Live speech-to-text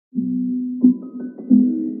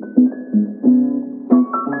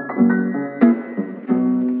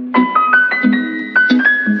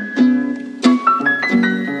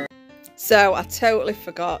So I totally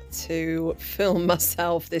forgot to film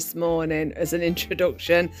myself this morning as an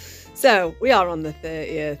introduction. So we are on the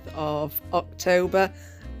 30th of October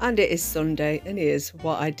and it is Sunday, and here's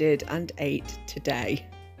what I did and ate today.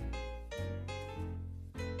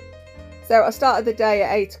 So I started the day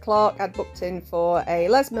at 8 o'clock. I'd booked in for a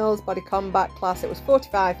Les Mills body combat class. It was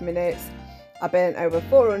 45 minutes. I burnt over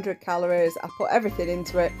 400 calories. I put everything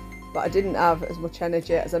into it, but I didn't have as much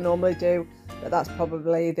energy as I normally do. But that's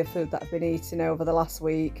probably the food that I've been eating over the last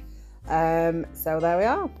week. So there we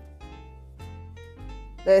are.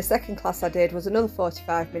 The second class I did was another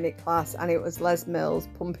 45-minute class, and it was Les Mills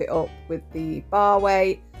pump it up with the bar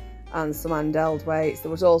weight and some handheld weights.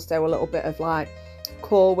 There was also a little bit of like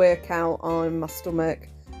core workout on my stomach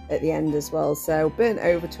at the end as well. So burnt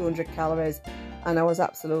over 200 calories, and I was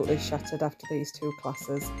absolutely shattered after these two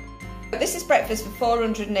classes. This is breakfast for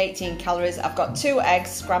 418 calories. I've got 2 eggs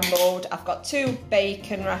scrambled, I've got 2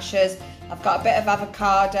 bacon rashers, I've got a bit of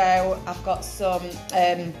avocado, I've got some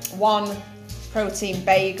 1 protein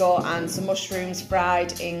bagel and some mushrooms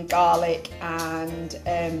fried in garlic and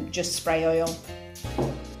just spray oil.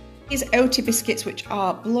 These oaty biscuits, which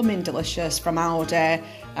are blooming delicious, from Aldi,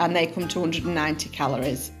 and they come to 190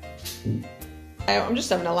 calories. I'm just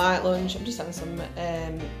having a light lunch. I'm just having some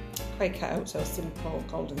Quaker oats or simple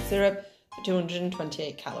golden syrup for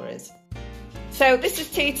 228 calories. So this is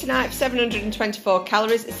tea tonight for 724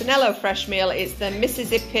 calories. It's an Hello Fresh meal. It's the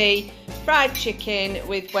Mississippi fried chicken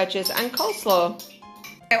with wedges and coleslaw.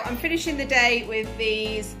 So I'm finishing the day with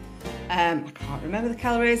these, I can't remember the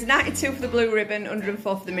calories, 92 for the blue ribbon,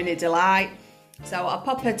 104 for the mini delight. So I'll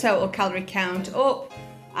pop a total calorie count up,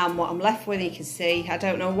 and what I'm left with, you can see, I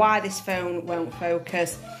don't know why this phone won't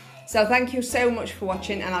focus. So thank you so much for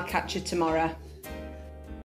watching, and I'll catch you tomorrow.